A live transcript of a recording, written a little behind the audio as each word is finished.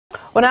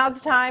Well, now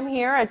it's time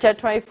here at Jet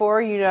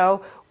 24. You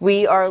know,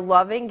 we are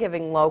loving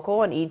giving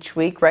local, and each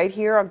week right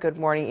here on Good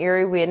Morning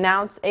Erie, we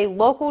announce a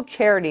local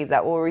charity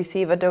that will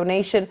receive a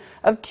donation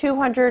of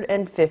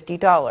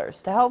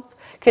 $250 to help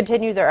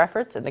continue their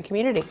efforts in the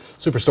community.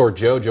 Superstore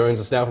Joe joins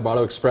us now from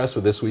Auto Express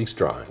with this week's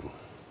drawing.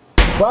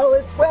 Well,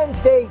 it's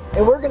Wednesday,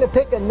 and we're going to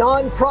pick a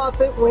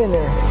non-profit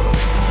winner.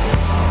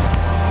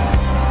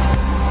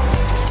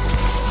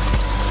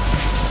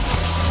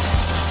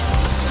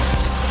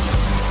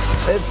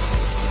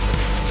 It's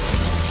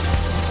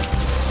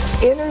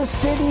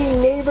Innercity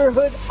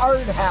Neighborhood Art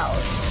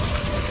House.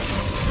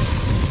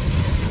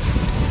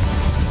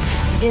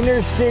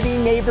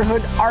 Innercity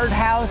Neighborhood Art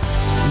House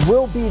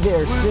will be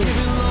there soon.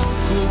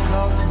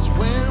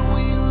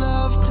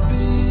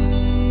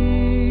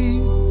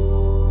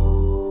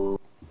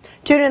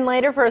 Tune in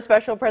later for a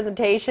special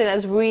presentation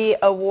as we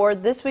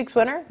award this week's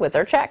winner with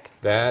our check.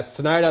 That's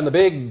tonight on the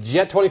big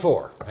Jet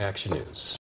 24 Action News.